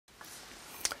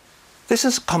This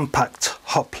is a compact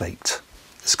hot plate.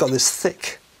 It's got this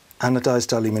thick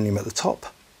anodised aluminium at the top,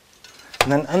 and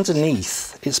then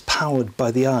underneath it's powered by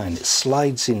the iron. It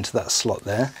slides into that slot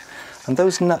there, and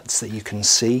those nuts that you can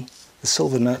see, the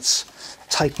silver nuts,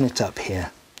 tighten it up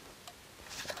here.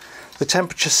 The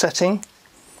temperature setting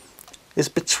is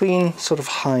between sort of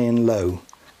high and low.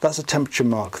 That's a temperature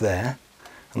mark there,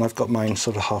 and I've got mine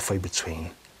sort of halfway between,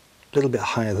 a little bit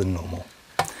higher than normal.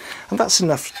 And that's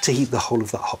enough to heat the whole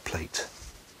of that hot plate.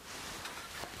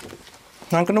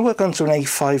 Now I'm going to work onto an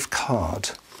A5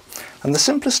 card, and the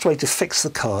simplest way to fix the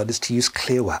card is to use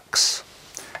clear wax.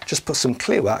 Just put some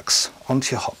clear wax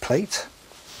onto your hot plate,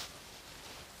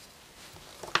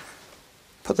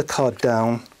 put the card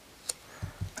down,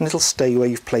 and it'll stay where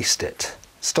you've placed it.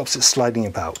 Stops it sliding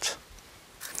about.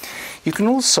 You can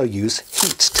also use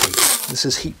heat tape. This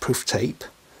is heat-proof tape.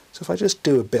 So if I just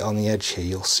do a bit on the edge here,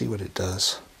 you'll see what it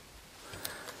does.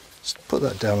 Just put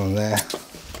that down on there.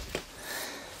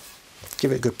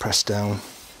 Give it a good press down.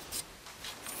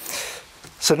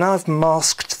 So now I've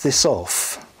masked this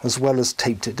off as well as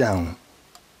taped it down.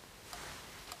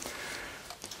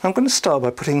 I'm going to start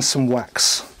by putting some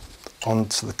wax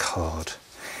onto the card.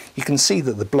 You can see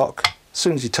that the block, as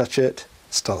soon as you touch it,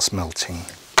 starts melting.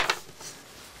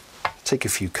 Take a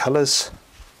few colours,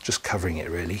 just covering it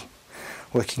really.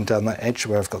 Working down that edge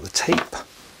where I've got the tape.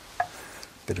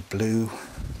 Bit of blue.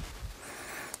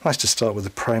 Nice to start with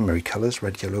the primary colours,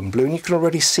 red, yellow and blue, and you can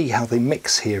already see how they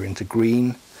mix here into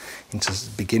green, into the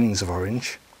beginnings of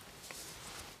orange.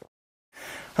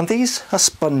 And these are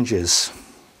sponges.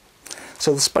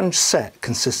 So the sponge set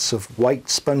consists of white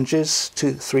sponges,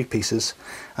 3 pieces,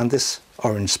 and this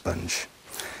orange sponge.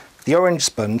 The orange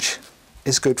sponge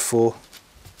is good for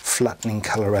flattening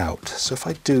colour out. So if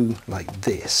I do like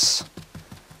this,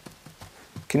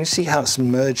 can you see how it's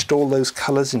merged all those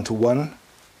colours into one?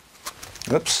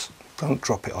 Oops, don't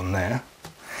drop it on there.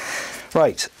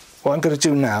 Right, what I'm going to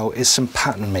do now is some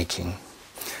pattern making.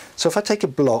 So if I take a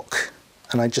block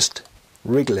and I just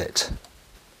wriggle it,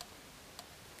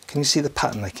 can you see the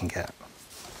pattern I can get?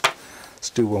 Let's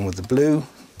do one with the blue,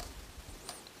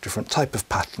 different type of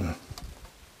pattern.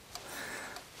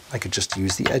 I could just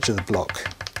use the edge of the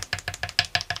block.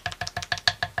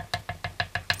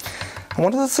 And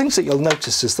one of the things that you'll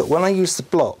notice is that when I use the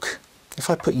block, if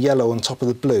I put yellow on top of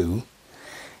the blue,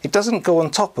 it doesn't go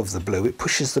on top of the blue, it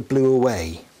pushes the blue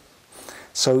away.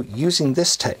 So using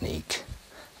this technique,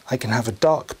 I can have a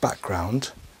dark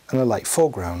background and a light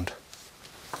foreground.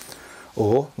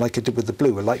 Or, like I did with the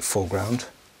blue, a light foreground,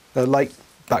 a light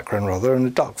background rather, and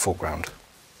a dark foreground.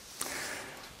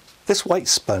 This white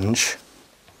sponge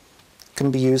can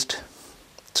be used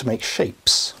to make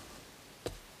shapes.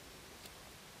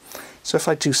 So if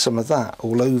I do some of that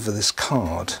all over this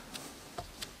card,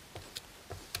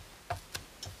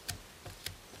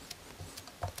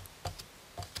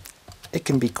 it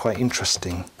can be quite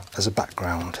interesting as a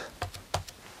background.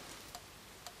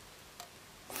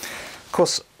 Of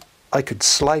course, I could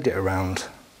slide it around,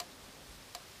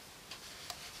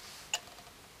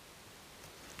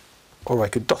 or I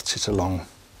could dot it along,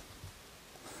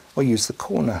 or use the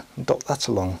corner and dot that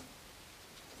along.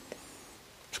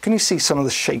 So can you see some of the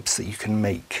shapes that you can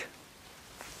make?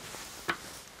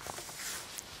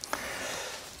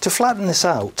 To flatten this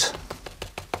out,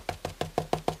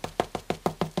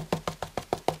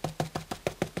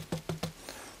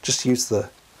 just use the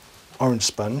orange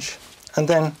sponge and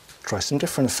then try some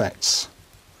different effects.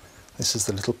 This is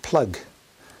the little plug.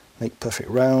 Make perfect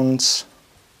rounds.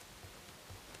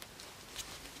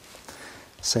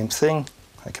 Same thing,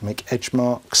 I can make edge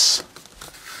marks,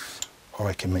 or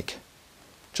I can make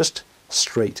just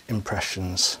straight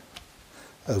impressions,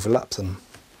 overlap them.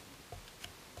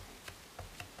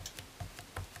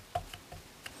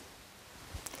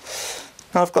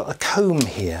 Now I've got a comb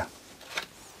here.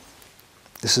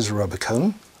 This is a rubber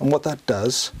comb, and what that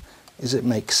does is it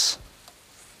makes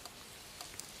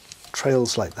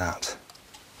trails like that.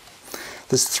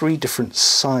 There's 3 different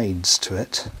sides to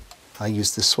it. I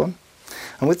use this one,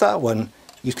 and with that one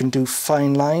you can do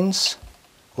fine lines,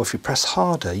 or if you press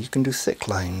harder you can do thick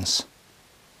lines.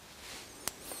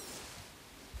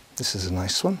 This is a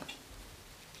nice one.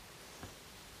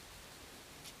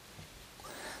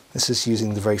 This is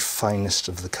using the very finest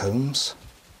of the combs.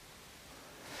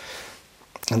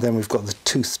 And then we've got the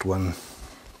toothed one.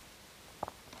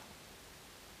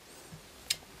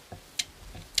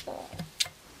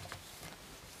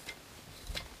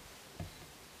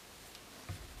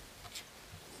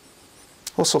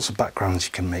 All sorts of backgrounds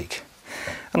you can make.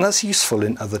 And that's useful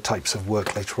in other types of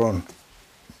work later on.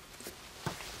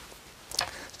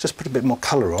 Just put a bit more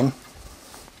colour on.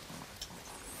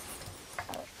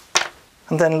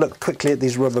 And then look quickly at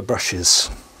these rubber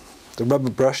brushes. The rubber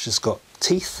brush has got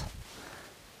teeth,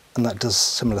 and that does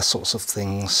similar sorts of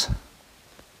things.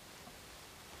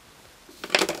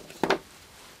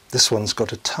 This one's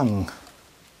got a tongue.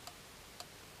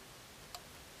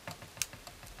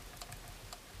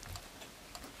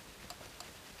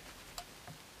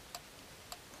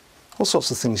 All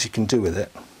sorts of things you can do with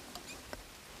it.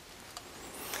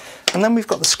 And then we've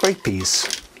got the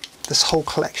scrapies. This whole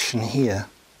collection here.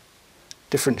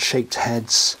 Different shaped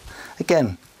heads.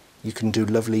 Again, you can do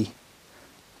lovely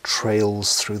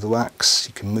trails through the wax.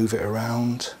 You can move it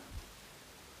around.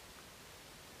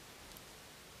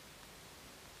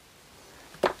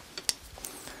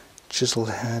 Chisel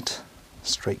head,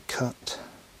 straight cut.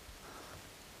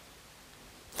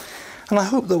 And I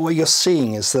hope that what you're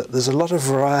seeing is that there's a lot of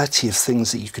variety of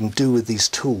things that you can do with these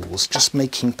tools, just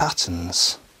making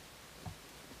patterns.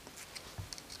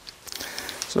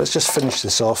 So let's just finish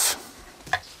this off.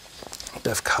 A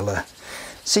bit of colour.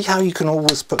 See how you can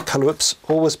always put colour,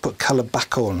 always put colour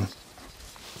back on.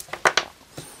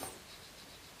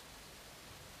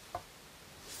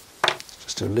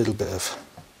 Just do a little bit of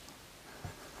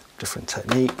different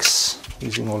techniques,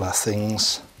 using all our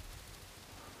things.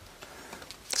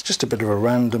 It's just a bit of a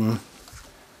random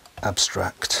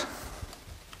abstract.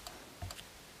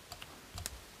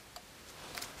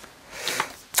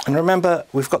 And remember,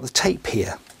 we've got the tape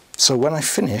here. So when I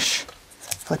finish,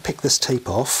 if I pick this tape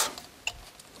off,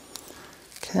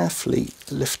 carefully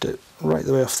lift it right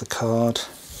the way off the card.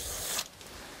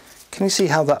 Can you see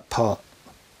how that part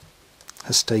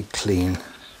has stayed clean?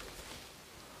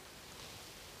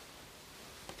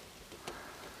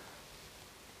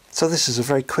 So this is a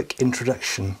very quick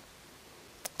introduction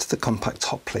to the compact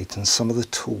hot plate and some of the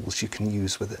tools you can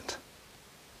use with it.